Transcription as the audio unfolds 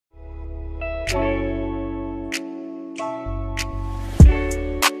How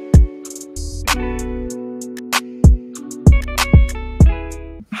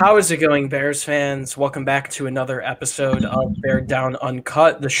is it going, Bears fans? Welcome back to another episode of Beared Down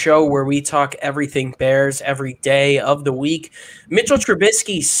Uncut, the show where we talk everything Bears every day of the week. Mitchell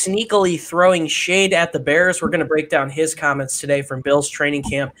Trubisky sneakily throwing shade at the Bears. We're going to break down his comments today from Bills training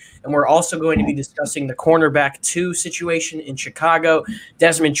camp, and we're also going to be discussing the cornerback 2 situation in Chicago,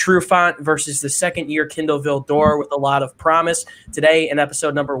 Desmond Trufant versus the second-year Kindle Vildor with a lot of promise. Today, in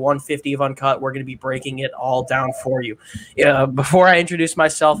episode number 150 of Uncut, we're going to be breaking it all down for you. Before I introduce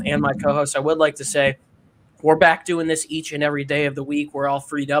myself and my co-host, I would like to say we're back doing this each and every day of the week. We're all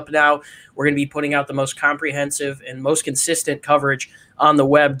freed up now. We're going to be putting out the most comprehensive and most consistent coverage on the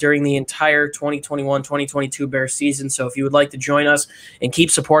web during the entire 2021-2022 Bears season. So if you would like to join us and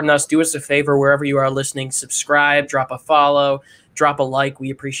keep supporting us, do us a favor wherever you are listening. Subscribe, drop a follow, drop a like.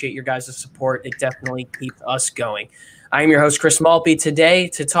 We appreciate your guys' support. It definitely keeps us going. I am your host, Chris Malpe, today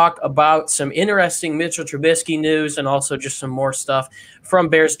to talk about some interesting Mitchell Trubisky news and also just some more stuff from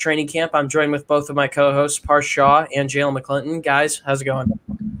Bears training camp. I'm joined with both of my co-hosts, Parth and Jaylen McClinton. Guys, how's it going?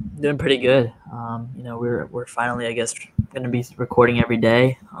 Doing pretty good. We're finally, I guess, going to be recording every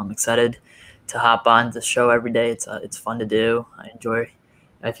day. I'm excited to hop on the show every day. It's fun to do.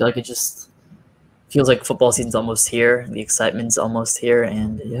 I feel like it just feels like football season's almost here. The excitement's almost here,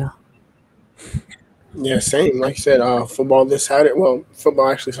 and yeah. Yeah, same. Like you said, football this Saturday. Well, football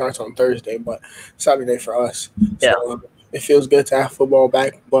actually starts on Thursday, but Saturday for us. Yeah. So it feels good to have football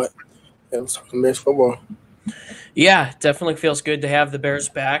back, but let's talk some Bears football. Yeah, definitely feels good to have the Bears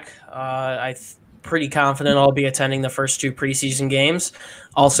back. I'm pretty confident I'll be attending the first 2 preseason games.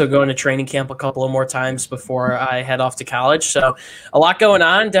 Also going to training camp a couple of more times before I head off to college. So a lot going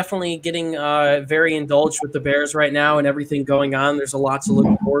on. Definitely getting very indulged with the Bears right now and everything going on. There's a lot to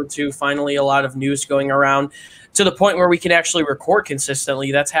look forward to. Finally, a lot of news going around to the point where we can actually record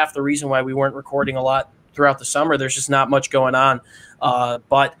consistently. That's half the reason why we weren't recording a lot throughout the summer. There's just not much going on.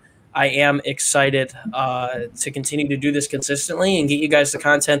 But I am excited to continue to do this consistently and get you guys the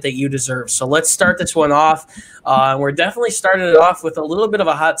content that you deserve. So let's start this one off. We're definitely starting it off with a little bit of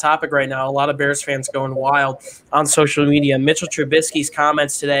a hot topic right now. A lot of Bears fans going wild on social media. Mitchell Trubisky's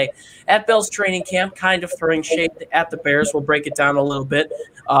comments today at Bills training camp, kind of throwing shade at the Bears. We'll break it down a little bit.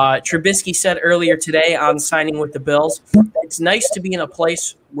 Trubisky said earlier today on signing with the Bills, "It's nice to be in a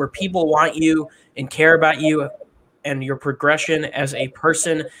place where people want you and care about you and your progression as a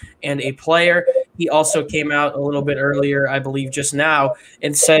person and a player." He also came out a little bit earlier, I believe just now,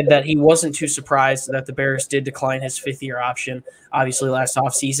 and said that he wasn't too surprised that the Bears did decline his 5th-year option, obviously last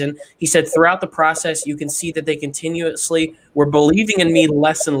offseason. He said, "Throughout the process, you can see that they continuously were believing in me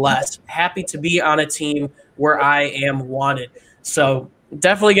less and less. Happy to be on a team where I am wanted." So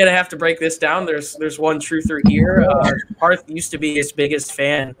definitely going to have to break this down. There's one truther here. Parth used to be his biggest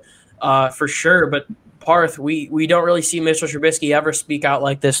fan for sure, but Parth, we don't really see Mitchell Trubisky ever speak out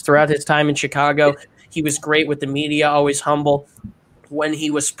like this. Throughout his time in Chicago, he was great with the media, always humble. When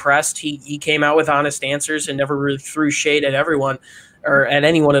he was pressed, he came out with honest answers and never really threw shade at everyone or at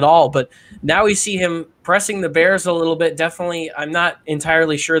anyone at all. But now we see him pressing the Bears a little bit. Definitely, I'm not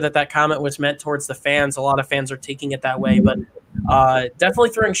entirely sure that comment was meant towards the fans. A lot of fans are taking it that way, but definitely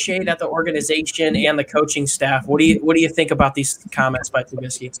throwing shade at the organization and the coaching staff. What do you think about these comments by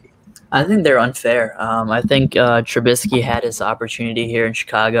Trubisky? I think they're unfair. I think Trubisky had his opportunity here in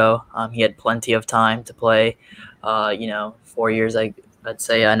Chicago. He had plenty of time to play, 4 years, I'd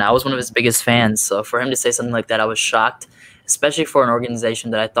say, and I was one of his biggest fans. So for him to say something like that, I was shocked, especially for an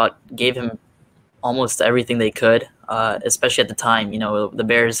organization that I thought gave him almost everything they could, especially at the time. The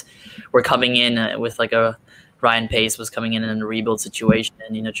Bears were coming in with Ryan Pace was coming in a rebuild situation,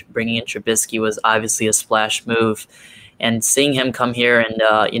 and bringing in Trubisky was obviously a splash move. And seeing him come here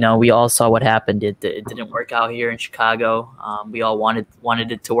and, we all saw what happened. It didn't work out here in Chicago. We all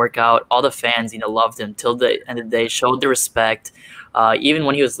wanted it to work out. All the fans, loved him till the end of the day, showed the respect. Even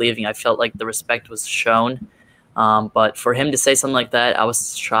when he was leaving, I felt like the respect was shown. But for him to say something like that, I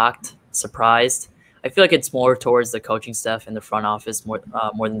was shocked, surprised. I feel like it's more towards the coaching staff and the front office more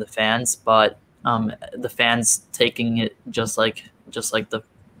than the fans. But the fans taking it just like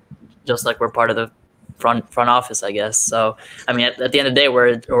we're part of the front office, I guess. So, I mean, at the end of the day, we're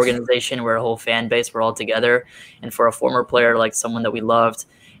an organization, we're a whole fan base, we're all together. And for a former player, like someone that we loved,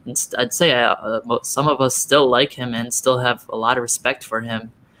 and I'd say some of us still like him and still have a lot of respect for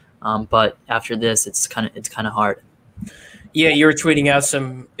him. But after this, it's kind of hard. Yeah, you were tweeting out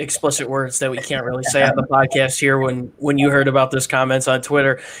some explicit words that we can't really say on the podcast here when you heard about those comments on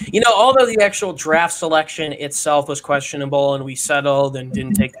Twitter. Although the actual draft selection itself was questionable and we settled and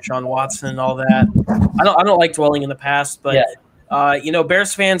didn't take Deshaun Watson and all that, I don't like dwelling in the past, but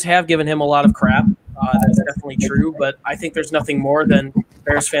Bears fans have given him a lot of crap. That's definitely true, but I think there's nothing more than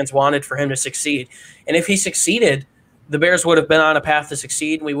Bears fans wanted for him to succeed. And if he succeeded, the Bears would have been on a path to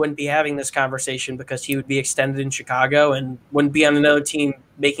succeed, and we wouldn't be having this conversation because he would be extended in Chicago and wouldn't be on another team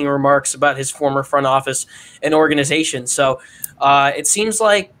making remarks about his former front office and organization. So it seems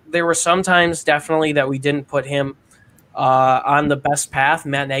like there were some times definitely that we didn't put him on the best path.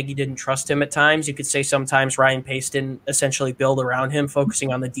 Matt Nagy didn't trust him at times. You could say sometimes Ryan Pace didn't essentially build around him,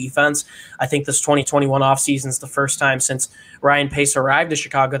 focusing on the defense. I think this 2021 offseason is the first time since Ryan Pace arrived to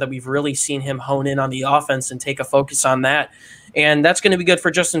Chicago that we've really seen him hone in on the offense and take a focus on that. And that's going to be good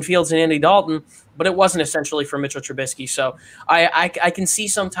for Justin Fields and Andy Dalton, but it wasn't essentially for Mitchell Trubisky. So I can see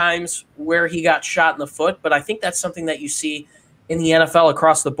sometimes where he got shot in the foot, but I think that's something that you see in the NFL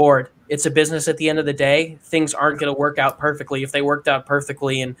across the board. It's a business at the end of the day. Things aren't going to work out perfectly. If they worked out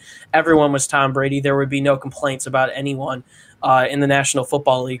perfectly and everyone was Tom Brady, there would be no complaints about anyone in the National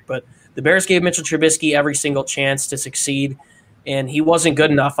Football League. But the Bears gave Mitchell Trubisky every single chance to succeed, and he wasn't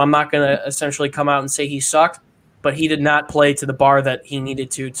good enough. I'm not going to essentially come out and say he sucked, but he did not play to the bar that he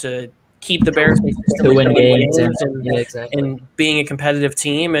needed to keep the Bears to win games and being a competitive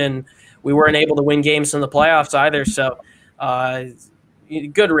team. And we weren't able to win games in the playoffs either. So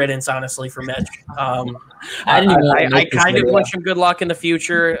good riddance, honestly, for Mitch. I kind of wish him good luck in the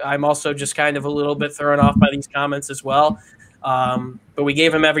future. I'm also just kind of a little bit thrown off by these comments as well. But we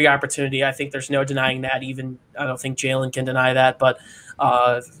gave him every opportunity. I think there's no denying that. Even I don't think Jaylen can deny that. But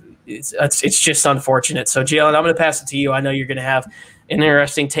it's just unfortunate. So, Jaylen, I'm going to pass it to you. I know you're going to have an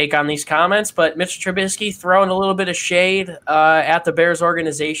interesting take on these comments. But Mitch Trubisky throwing a little bit of shade at the Bears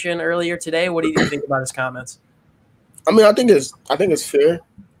organization earlier today. What do you think about his comments? I mean, I think it's fair.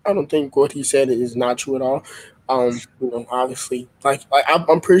 I don't think what he said is not true at all. Obviously, like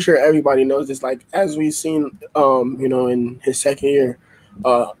I'm pretty sure everybody knows this. Like as we've seen, in his second year,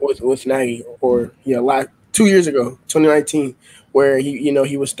 with Nagy, or 2 years ago, 2019, where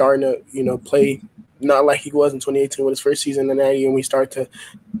he was starting to play not like he was in 2018 with his first season in Nagy, and we start to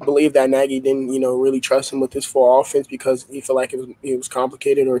believe that Nagy didn't really trust him with his full offense because he felt like it was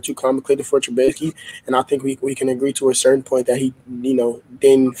complicated or too complicated for Trubisky. And I think we can agree to a certain point that he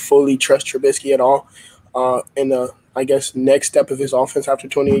didn't fully trust Trubisky at all in the next step of his offense after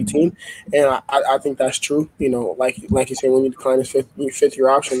 2018. And I think that's true. Like you said, when he declined his fifth year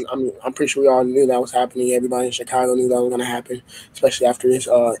option, I mean, I'm pretty sure we all knew that was happening. Everybody in Chicago knew that was going to happen, especially after this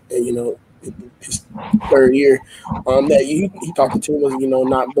his third year, that he thought the team was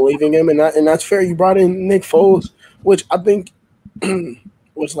not believing him, and that's fair. You brought in Nick Foles, which I think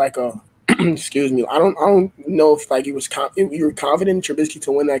was like a excuse me. I don't know if you were confident in Trubisky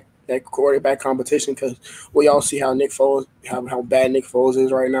to win that quarterback competition, because we all see how how bad Nick Foles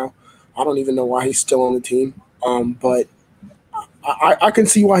is right now. I don't even know why he's still on the team, but I can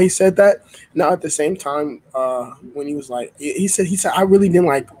see why he said that. Now at the same time, when he was like, he said I really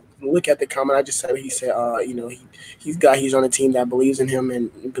didn't look at the comment. I just said he said he's on a team that believes in him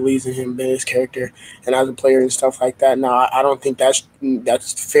and believes in him being his character and as a player and stuff like that. Now I don't think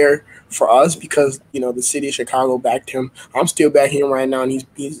that's fair for us, because the city of Chicago backed him. I'm still backing him right now, and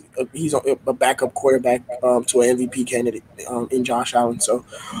he's a backup quarterback to an MVP candidate in Josh Allen. So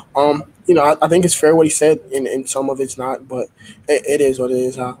I think it's fair what he said, and some of it's not, but it is what it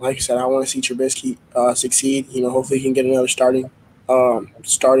is. Like I said, I want to see Trubisky succeed. Hopefully he can get another starting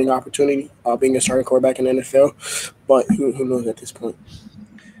opportunity, being a starting quarterback in the NFL, but who knows at this point.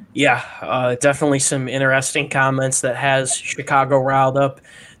 Yeah, definitely some interesting comments that has Chicago riled up.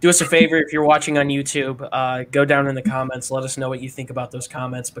 Do us a favor, if you're watching on YouTube, go down in the comments. Let us know what you think about those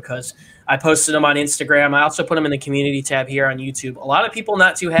comments, because I posted them on Instagram. I also put them in the community tab here on YouTube. A lot of people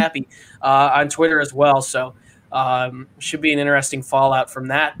not too happy on Twitter as well, so should be an interesting fallout from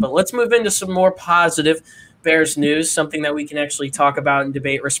that. But let's move into some more positive Bears news, something that we can actually talk about and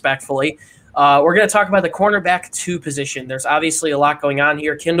debate respectfully. We're going to talk about the cornerback 2 position. There's obviously a lot going on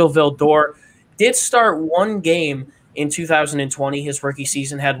here. Kindle Vildor did start one game in 2020. His rookie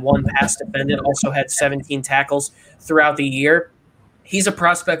season had 1 pass defended, also had 17 tackles throughout the year. He's a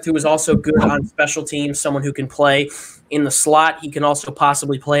prospect who is also good on special teams, someone who can play in the slot. He can also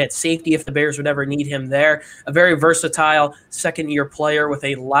possibly play at safety if the Bears would ever need him there. A very versatile second-year player with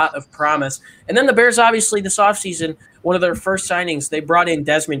a lot of promise. And then the Bears, obviously, this offseason, one of their first signings, they brought in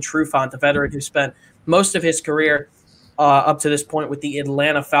Desmond Trufant, the veteran who spent most of his career up to this point with the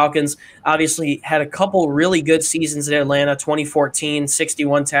Atlanta Falcons. Obviously had a couple really good seasons in Atlanta, 2014,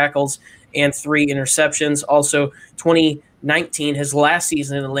 61 tackles and 3 interceptions. Also 2019, his last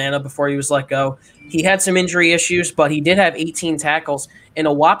season in Atlanta before he was let go. He had some injury issues, but he did have 18 tackles and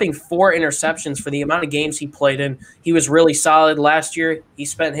a whopping 4 interceptions for the amount of games he played in. He was really solid last year. He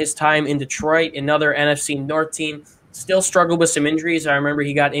spent his time in Detroit, another NFC North team. Still struggled with some injuries. I remember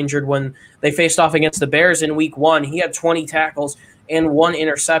he got injured when they faced off against the Bears in week 1. He had 20 tackles and 1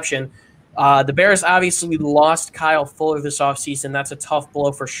 interception. The Bears obviously lost Kyle Fuller this offseason. That's a tough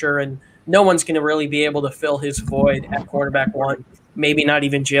blow for sure, and no one's going to really be able to fill his void at cornerback 1. Maybe not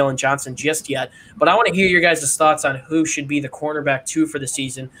even Jaylen Johnson just yet. But I want to hear your guys' thoughts on who should be the cornerback 2 for the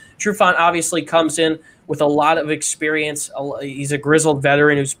season. Trufant obviously comes in with a lot of experience. He's a grizzled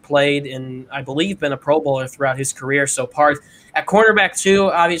veteran who's played and, I believe, been a Pro Bowler throughout his career. So, Parth, at cornerback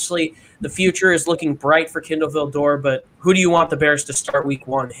 2, obviously the future is looking bright for Kindle Vildor, but who do you want the Bears to start week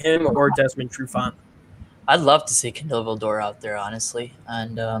 1, him or Desmond Trufant? I'd love to see Kindle Vildor out there, honestly.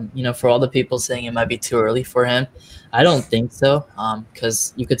 And, for all the people saying it might be too early for him, I don't think so,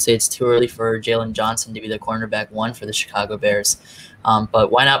 because you could say it's too early for Jaylen Johnson to be the cornerback 1 for the Chicago Bears.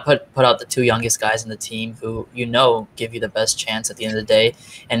 But why not put out the 2 youngest guys in the team who give you the best chance at the end of the day,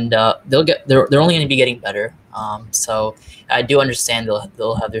 and they're only going to be getting better. So I do understand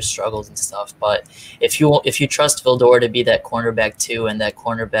they'll have their struggles and stuff, but if you trust Vildor to be that cornerback 2 and that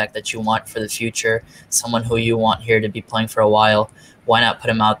cornerback that you want for the future, someone who you want here to be playing for a while, why not put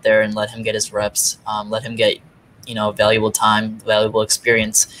him out there and let him get his reps, let him get valuable time, valuable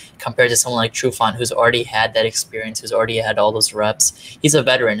experience compared to someone like Trufant, who's already had that experience, who's already had all those reps. He's a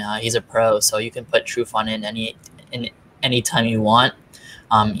veteran now. He's a pro, so you can put Trufant in any time you want.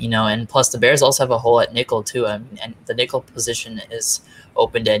 And plus the Bears also have a hole at nickel too. And the nickel position is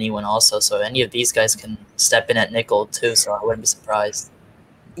open to anyone also. So any of these guys can step in at nickel too. So I wouldn't be surprised.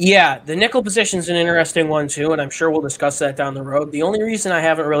 Yeah, the nickel position is an interesting one too, and I'm sure we'll discuss that down the road. The only reason I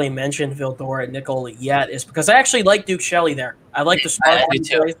haven't really mentioned Vildor at nickel yet is because I actually like Duke Shelley there. I like the spark he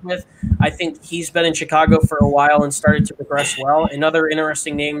plays with. I think he's been in Chicago for a while and started to progress well. Another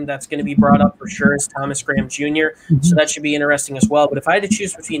interesting name that's going to be brought up for sure is Thomas Graham Jr., so that should be interesting as well. But if I had to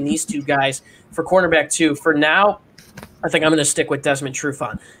choose between these 2 guys for cornerback 2, for now, I think I'm going to stick with Desmond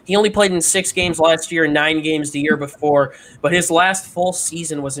Trufant. He only played in 6 games last year, 9 games the year before, but his last full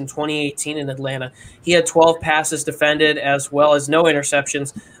season was in 2018 in Atlanta. He had 12 passes defended as well as no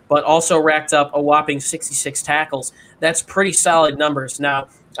interceptions, but also racked up a whopping 66 tackles. That's pretty solid numbers. Now,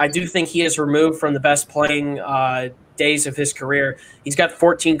 I do think he is removed from the best playing days of his career. He's got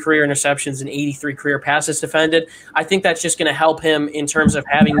 14 career interceptions and 83 career passes defended. I think that's just going to help him in terms of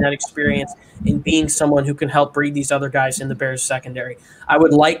having that experience and being someone who can help breed these other guys in the Bears secondary. I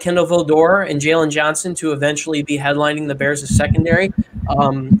would like Kindle Vildor and Jaylen Johnson to eventually be headlining the Bears' secondary,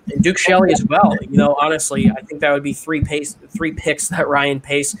 and Duke Shelley as well. Honestly, I think that would be 3 picks that Ryan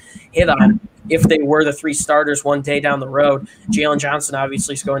Pace hit on if they were the 3 starters one day down the road. Jaylen Johnson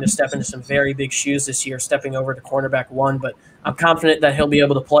obviously is going to step into some very big shoes this year, stepping over to cornerback 1, but I'm confident that he'll be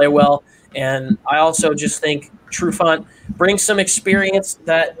able to play well. And I also just think Trufant brings some experience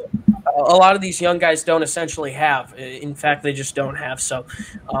that a lot of these young guys don't essentially have. In fact, they just don't have. So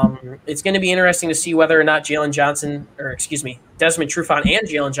it's going to be interesting to see whether or not Desmond Trufant and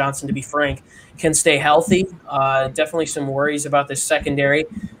Jaylen Johnson, to be frank, can stay healthy. Definitely some worries about this secondary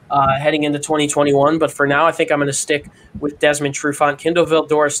heading into 2021. But for now, I think I'm going to stick with Desmond Trufant. Kindle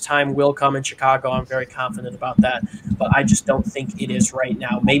Vildor's time will come in Chicago. I'm very confident about that. But I just don't think it is right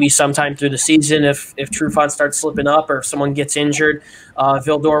now. Maybe sometime through the season, if Trufant starts slipping up or if someone gets injured,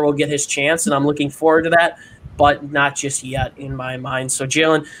 Vildor will get his chance, and I'm looking forward to that. But not just yet in my mind. So,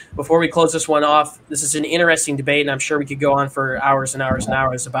 Jaylen, before we close this one off, this is an interesting debate, and I'm sure we could go on for hours and hours and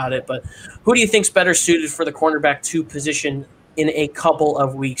hours about it. But who do you think's better suited for the cornerback 2 position in a couple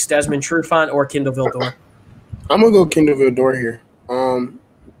of weeks, Desmond Trufant or Kindle Vildor? I'm going to go Kindle Vildor here.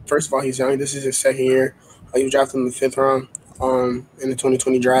 First of all, he's young. This is his 2nd year. He was drafted in the 5th round in the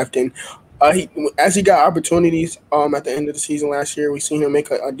 2020 draft. And as he got opportunities at the end of the season last year, we seen him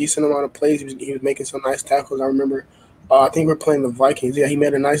make a decent amount of plays. He was making some nice tackles. I remember, I think we're playing the Vikings. Yeah, he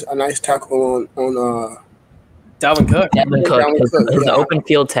made a nice tackle on Dalvin Cook. Dalvin Cook. His open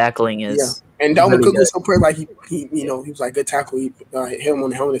field tackling is. Yeah. And Dalvin Cook was so pretty, like he was like good tackle. He hit him on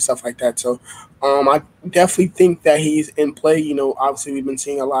the helmet and stuff like that. So I definitely think that he's in play. Obviously we've been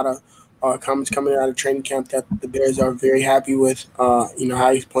seeing a lot of comments coming out of training camp that the Bears are very happy with, how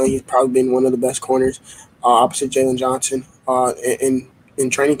he's playing. He's probably been one of the best corners opposite Jaylen Johnson in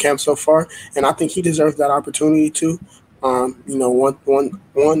training camp so far. And I think he deserves that opportunity too.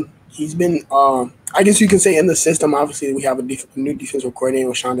 He's been I guess you can say in the system, obviously we have a new defensive coordinator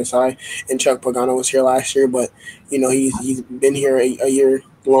with Sean Desai, and Chuck Pagano was here last year, but he's been here a year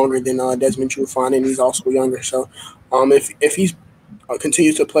longer than Desmond Trufant, and he's also younger. So if he's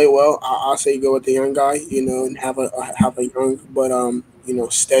continues to play well, I'll say go with the young guy, and have a young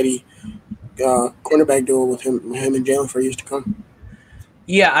but steady cornerback duo with him and Jaylen for years to come.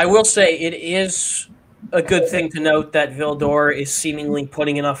 Yeah, I will say it is a good thing to note that Vildor is seemingly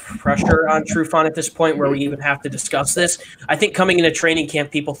putting enough pressure on Trufant at this point where we even have to discuss this. I think coming into training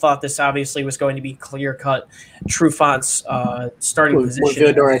camp, people thought this obviously was going to be clear-cut Trufant's starting position.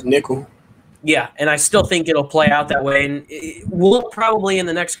 With Vildor as nickel. Yeah, and I still think it'll play out that way. And we'll probably in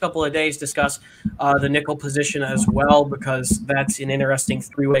the next couple of days discuss the nickel position as well, because that's an interesting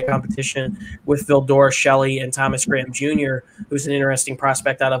three-way competition with Vildor, Shelley, and Thomas Graham Jr., who's an interesting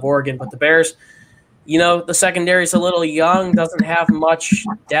prospect out of Oregon. But the Bears, the secondary is a little young, doesn't have much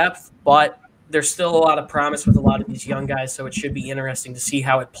depth, but there's still a lot of promise with a lot of these young guys, so it should be interesting to see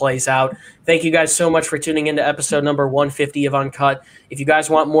how it plays out. Thank you guys so much for tuning into episode number 150 of Uncut. If you guys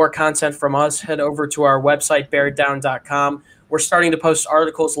want more content from us, head over to our website, beareddown.com. We're starting to post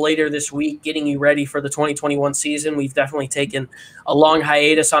articles later this week, getting you ready for the 2021 season. We've definitely taken a long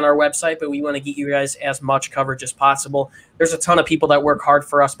hiatus on our website, but we want to get you guys as much coverage as possible. There's a ton of people that work hard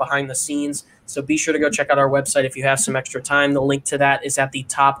for us behind the scenes, so be sure to go check out our website if you have some extra time. The link to that is at the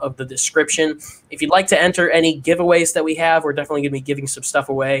top of the description. If you'd like to enter any giveaways that we have, we're definitely going to be giving some stuff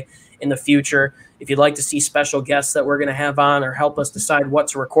away in the future. If you'd like to see special guests that we're going to have on or help us decide what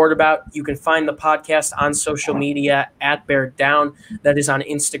to record about, you can find the podcast on social media at Beared Down. That is on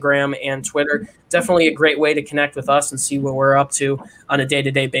Instagram and Twitter. Definitely a great way to connect with us and see what we're up to on a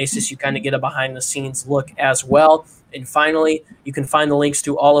day-to-day basis. You kind of get a behind-the-scenes look as well. And finally, you can find the links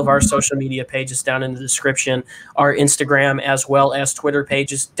to all of our social media pages down in the description, our Instagram as well as Twitter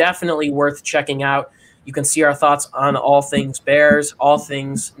pages. Definitely worth checking out. You can see our thoughts on all things Bears, all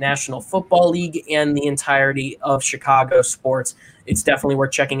things National Football League, and the entirety of Chicago sports. It's definitely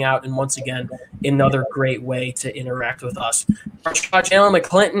worth checking out. And once again, another great way to interact with us. Jaylen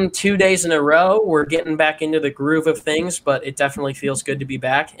McClinton, 2 days in a row. We're getting back into the groove of things, but it definitely feels good to be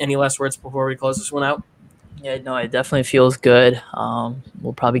back. Any last words before we close this one out? Yeah, no, it definitely feels good.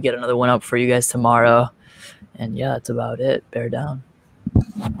 We'll probably get another one up for you guys tomorrow. And yeah, that's about it. Bear down.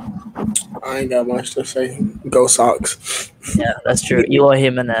 I ain't got much to say. Go Sox. Yeah, that's true. Eloy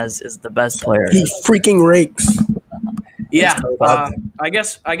Jimenez is the best player. He freaking rakes. Yeah, I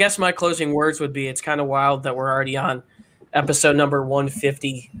guess my closing words would be it's kind of wild that we're already on episode number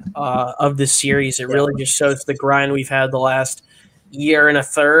 150 of this series. It really just shows the grind we've had the last year and a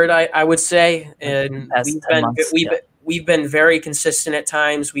third, I would say, and we've been very consistent at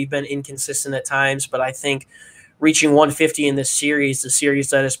times. We've been inconsistent at times, but I think reaching 150 in this series, the series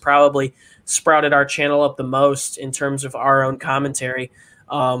that has probably sprouted our channel up the most in terms of our own commentary,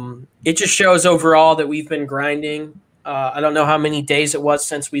 it just shows overall that we've been grinding. I don't know how many days it was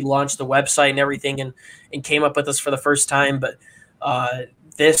since we launched the website and everything and came up with this for the first time, but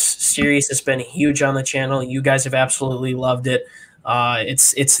this series has been huge on the channel. You guys have absolutely loved it.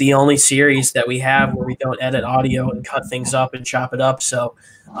 It's the only series that we have where we don't edit audio and cut things up and chop it up. So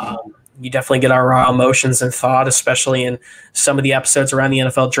you definitely get our raw emotions and thought, especially in some of the episodes around the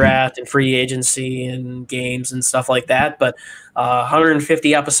NFL draft and free agency and games and stuff like that. But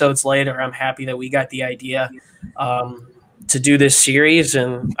 150 episodes later, I'm happy that we got the idea to do this series,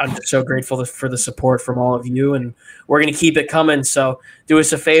 and I'm just so grateful for the support from all of you, and we're going to keep it coming. So do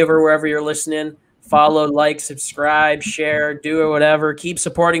us a favor wherever you're listening. Follow, like, subscribe, share, do whatever. Keep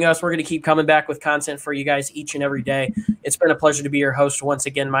supporting us. We're going to keep coming back with content for you guys each and every day. It's been a pleasure to be your host once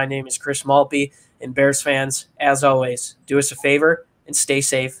again. My name is Chris Maltby, and Bears fans, as always, do us a favor and stay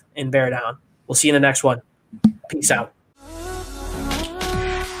safe and bear down. We'll see you in the next one. Peace out.